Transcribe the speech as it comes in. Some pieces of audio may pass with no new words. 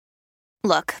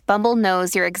Look, Bumble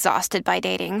knows you're exhausted by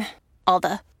dating. All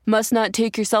the must not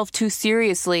take yourself too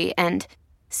seriously and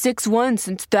 6'1"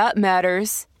 since that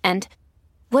matters. And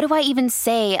what do I even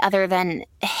say other than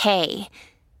hey?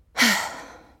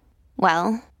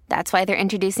 Well, that's why they're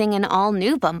introducing an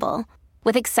all-new Bumble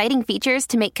with exciting features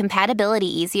to make compatibility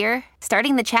easier,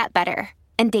 starting the chat better,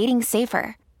 and dating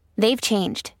safer. They've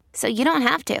changed, so you don't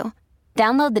have to.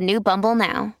 Download the new Bumble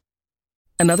now.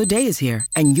 Another day is here,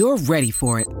 and you're ready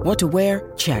for it. What to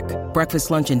wear? Check.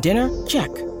 Breakfast, lunch, and dinner? Check.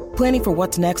 Planning for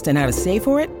what's next and how to save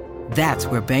for it? That's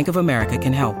where Bank of America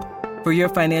can help. For your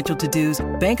financial to-dos,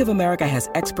 Bank of America has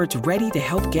experts ready to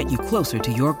help get you closer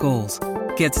to your goals.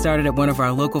 Get started at one of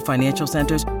our local financial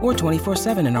centers or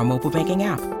 24/7 in our mobile banking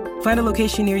app. Find a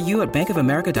location near you at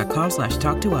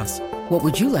bankofamerica.com/talktous. What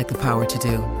would you like the power to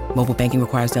do? Mobile banking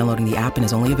requires downloading the app and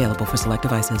is only available for select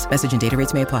devices. Message and data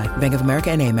rates may apply. Bank of America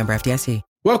N.A., member FDIC.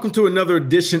 Welcome to another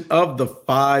edition of the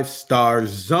 5-Star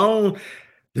Zone.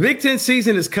 The Big Ten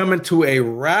season is coming to a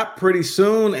wrap pretty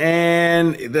soon,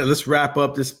 and let's wrap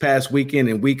up this past weekend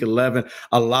in Week 11.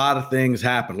 A lot of things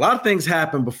happened. A lot of things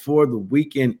happened before the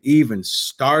weekend even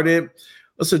started.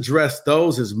 Let's address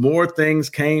those as more things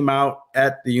came out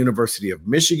at the University of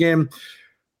Michigan.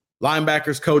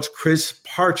 Linebackers coach Chris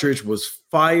Partridge was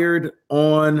fired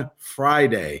on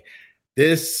Friday.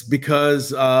 This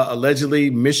because allegedly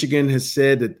Michigan has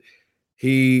said that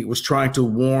he was trying to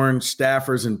warn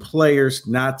staffers and players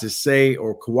not to say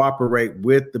or cooperate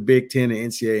with the Big Ten and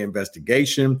NCAA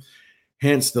investigation.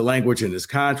 Hence the language in his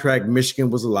contract. Michigan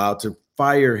was allowed to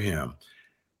fire him.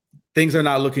 Things are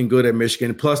not looking good at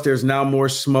Michigan. Plus, there's now more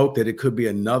smoke that it could be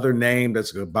another name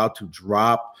that's about to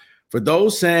drop. For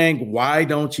those saying, why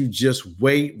don't you just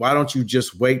wait? Why don't you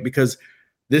just wait? Because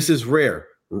this is rare.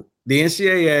 The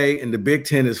NCAA and the Big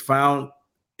Ten has found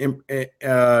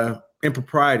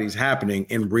improprieties happening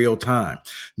in real time.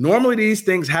 Normally, these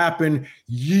things happen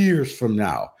years from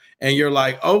now. And you're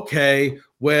like, okay,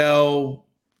 well,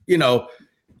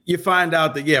 you find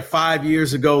out that, 5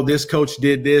 years ago, this coach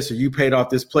did this or you paid off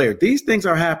this player. These things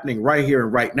are happening right here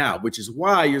and right now, which is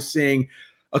why you're seeing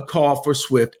a call for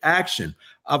swift action.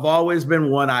 I've always been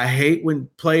one. I hate when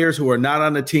players who are not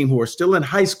on the team, who are still in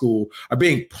high school, are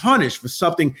being punished for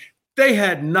something they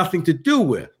had nothing to do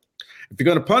with. If you're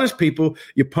going to punish people,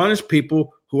 you punish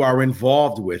people who are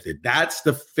involved with it. That's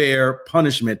the fair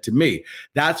punishment to me.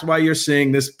 That's why you're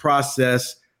seeing this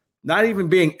process not even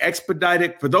being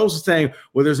expedited. For those who are saying,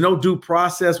 well, there's no due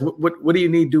process, what do you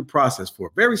need due process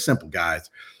for? Very simple, guys.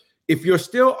 If you're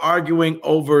still arguing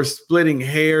over splitting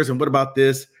hairs and what about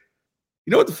this,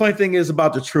 you know what the funny thing is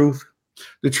about the truth?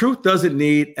 The truth doesn't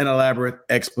need an elaborate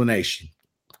explanation.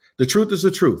 The truth is the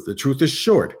truth. The truth is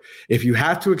short. If you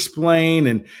have to explain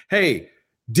and, hey,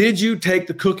 did you take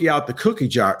the cookie out the cookie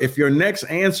jar? If your next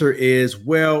answer is,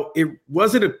 well, it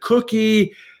wasn't a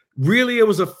cookie, really it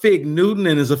was a fig Newton,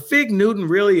 and is a fig Newton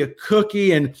really a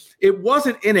cookie? And it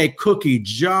wasn't in a cookie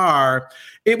jar.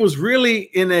 It was really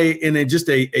in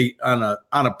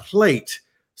on a plate.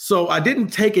 So I didn't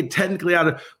take it technically out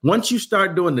of. Once you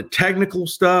start doing the technical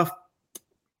stuff,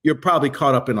 you're probably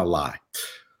caught up in a lie.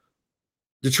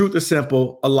 The truth is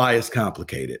simple. A lie is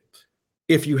complicated.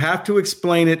 If you have to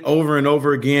explain it over and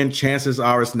over again, chances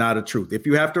are it's not a truth. If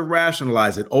you have to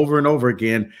rationalize it over and over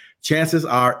again, chances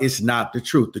are it's not the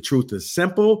truth. The truth is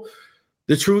simple.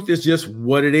 The truth is just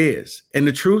what it is. And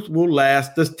the truth will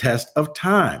last the test of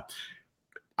time.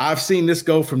 I've seen this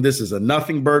go from this is a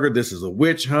nothing burger, this is a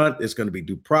witch hunt, it's going to be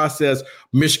due process.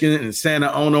 Michigan and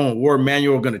Santa Ono and War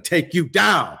Emanuel are going to take you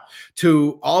down,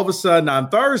 to all of a sudden on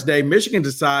Thursday, Michigan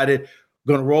decided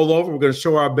we're going to roll over, we're going to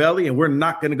show our belly, and we're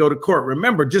not going to go to court.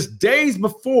 Remember, just days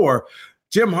before,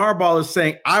 Jim Harbaugh is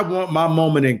saying, I want my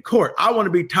moment in court. I want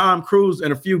to be Tom Cruise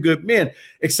and A Few Good Men,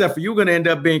 except for you're going to end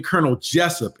up being Colonel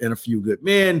Jessup in A Few Good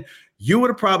Men. You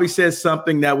would have probably said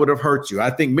something that would have hurt you.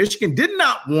 I think Michigan did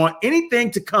not want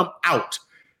anything to come out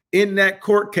in that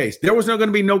court case. There was not going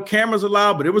to be no cameras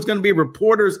allowed, but it was going to be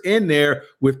reporters in there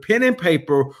with pen and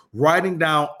paper writing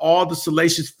down all the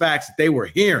salacious facts that they were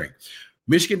hearing.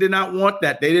 Michigan did not want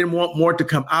that. They didn't want more to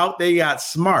come out. They got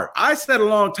smart. I said a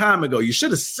long time ago, you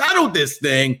should have settled this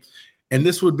thing and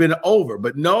this would have been over.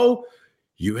 But no,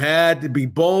 you had to be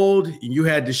bold and you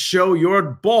had to show your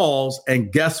balls.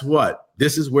 And guess what?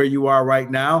 This is where you are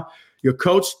right now. Your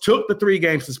coach took the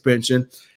 3-game suspension.